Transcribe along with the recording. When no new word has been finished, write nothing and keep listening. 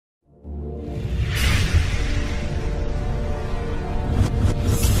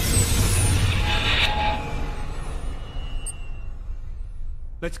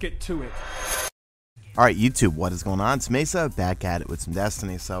Let's get to it. Alright YouTube, what is going on? It's Mesa, back at it with some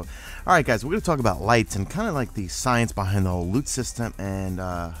Destiny. So, alright guys, we're going to talk about lights and kind of like the science behind the whole loot system and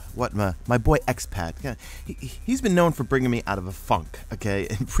what my boy Expat, he's been known for bringing me out of a funk, okay?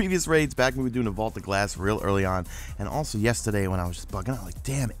 In previous raids, back when we were doing a Vault of Glass real early on, and also yesterday when I was just bugging out, like,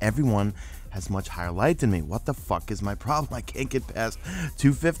 damn, everyone has much higher light than me. What the fuck is my problem? I can't get past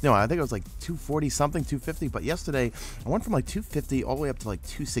 250. No, I think it was like 240 something, 250. But yesterday, I went from like 250 all the way up to like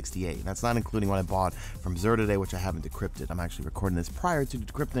 268. And that's not including what I bought from Xur today, which I haven't decrypted. I'm actually recording this prior to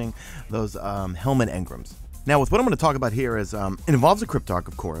decrypting those helmet engrams. Now, with what I'm going to talk about here is, it involves a cryptarch,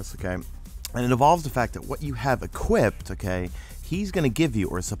 of course, okay? And it involves the fact that what you have equipped, okay, he's going to give you,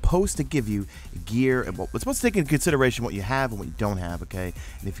 or is supposed to give you, gear. Well, it's supposed to take into consideration what you have and what you don't have, okay?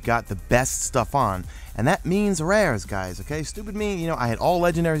 And if you got the best stuff on, and that means rares, guys, okay? Stupid me, you know, I had all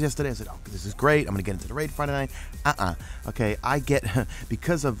legendaries yesterday. I said, oh, this is great. I'm going to get into the raid Friday night. Okay, I get,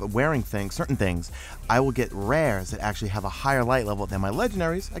 because of wearing things, certain things, I will get rares that actually have a higher light level than my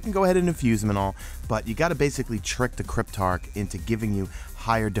legendaries. I can go ahead and infuse them and all, but you got to basically trick the cryptarch into giving you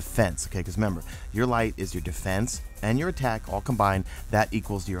higher defense, okay? Because remember, your light is your defense and your attack all combined. That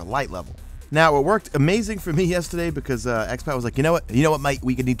equals your light level. Now, it worked amazing for me yesterday because Expat was like, you know what, mate,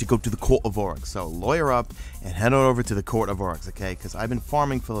 we need to go to the Court of Oryx. So lawyer up and head on over to the Court of Oryx, okay? Because I've been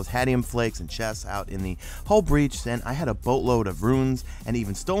farming for those hadium flakes and chests out in the whole breach, and I had a boatload of runes and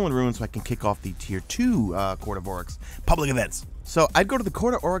even stolen runes so I can kick off the tier 2 Court of Oryx public events. So I'd go to the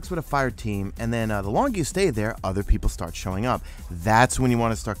Court of Oryx with a fire team, and then the longer you stay there, other people start showing up. That's when you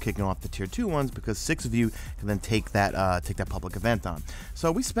want to start kicking off the tier 2 ones, because 6 of you can then take that public event on.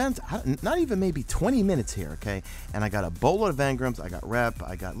 So we spent not even maybe 20 minutes here, okay? And I got a boatload of Engrams, I got rep,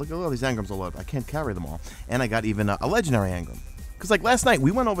 I got, look at all these Engrams all up, I can't carry them all, and I got even a legendary Engram. Because like last night,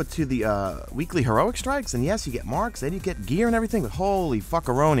 we went over to the weekly heroic strikes, and yes, you get marks, and you get gear and everything, but holy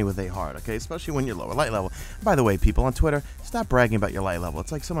fuckaroni with they hard, okay? Especially when you're lower light level. By the way, people on Twitter, stop bragging about your light level.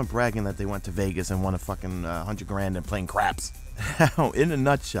 It's like someone bragging that they went to Vegas and won a fucking 100 grand and playing craps. In a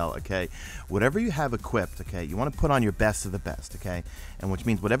nutshell, okay, whatever you have equipped, okay, you want to put on your best of the best, okay? And which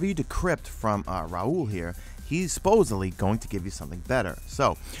means whatever you decrypt from Raul here, he's supposedly going to give you something better.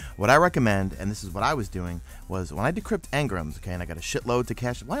 So, what I recommend, and this is what I was doing, was when I decrypt Engrams, okay, and I got a shitload to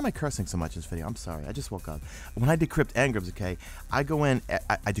cache. Why am I cursing so much in this video? I'm sorry, I just woke up. When I decrypt Engrams, okay, I go in,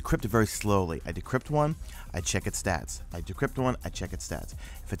 I decrypt it very slowly. I decrypt one, I check its stats. I decrypt one, I check its stats.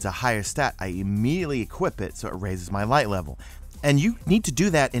 If it's a higher stat, I immediately equip it so it raises my light level. And you need to do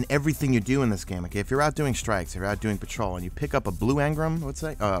that in everything you do in this game, okay? If you're out doing strikes, if you're out doing patrol, and you pick up a blue Engram, let's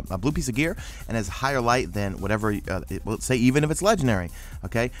say, a blue piece of gear, and has higher light than whatever, let's say even if it's legendary,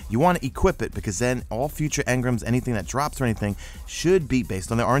 okay? You want to equip it, because then all future Engrams, anything that drops or anything, should be,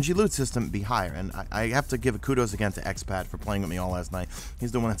 based on the RNG loot system, be higher. And I have to give a kudos again to Expat for playing with me all last night.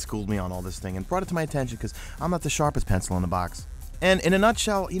 He's the one that schooled me on all this thing and brought it to my attention, because I'm not the sharpest pencil in the box. And in a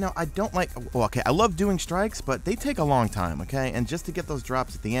nutshell, you know, I don't like, well, okay, I love doing strikes, but they take a long time, okay? And just to get those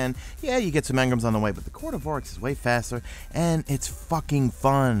drops at the end, yeah, you get some Engrams on the way, but the Court of Oryx is way faster, and it's fucking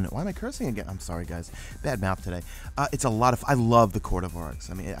fun. Why am I cursing again? I'm sorry, guys. Bad mouth today. It's a lot of, I love the Court of Oryx.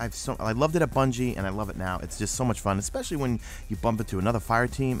 I mean, I loved it at Bungie, and I love it now. It's just so much fun, especially when you bump into another fire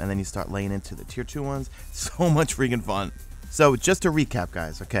team, and then you start laying into the tier 2 ones. So much freaking fun. So just to recap,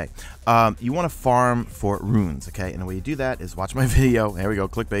 guys, okay, you want to farm for runes, okay, and the way you do that is watch my video. There we go,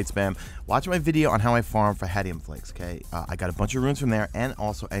 clickbait spam. Watch my video on how I farm for hadium flakes, okay? I got a bunch of runes from there and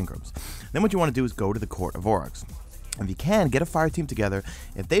also engrams. Then what you want to do is go to the Court of Oryx. If you can, get a fire team together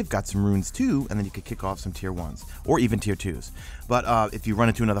if they've got some runes too, and then you could kick off some tier 1s or even tier 2s. But if you run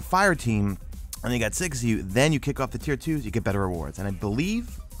into another fire team and they got 6 of you, then you kick off the tier 2s, you get better rewards. And I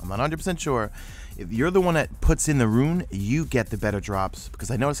believe, I'm not 100% sure, if you're the one that puts in the rune, you get the better drops. Because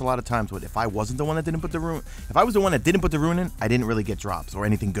I notice a lot of times, if I wasn't the one that didn't put the rune, if I was the one that didn't put the rune in, I didn't really get drops or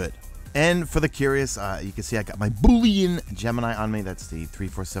anything good. And for the curious, you can see I got my Boolean Gemini on me. That's the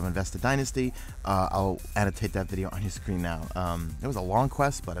 347 Vesta Dynasty. I'll annotate that video on your screen now. It was a long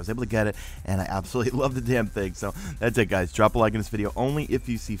quest, but I was able to get it, and I absolutely love the damn thing. So that's it, guys. Drop a like in this video only if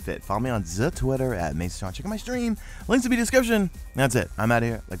you see fit. Follow me on the Twitter at Mesa Sean. Check out my stream. Links in the description. That's it. I'm out of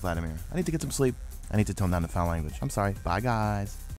here like Vladimir. I need to get some sleep. I need to tone down the foul language. I'm sorry. Bye, guys.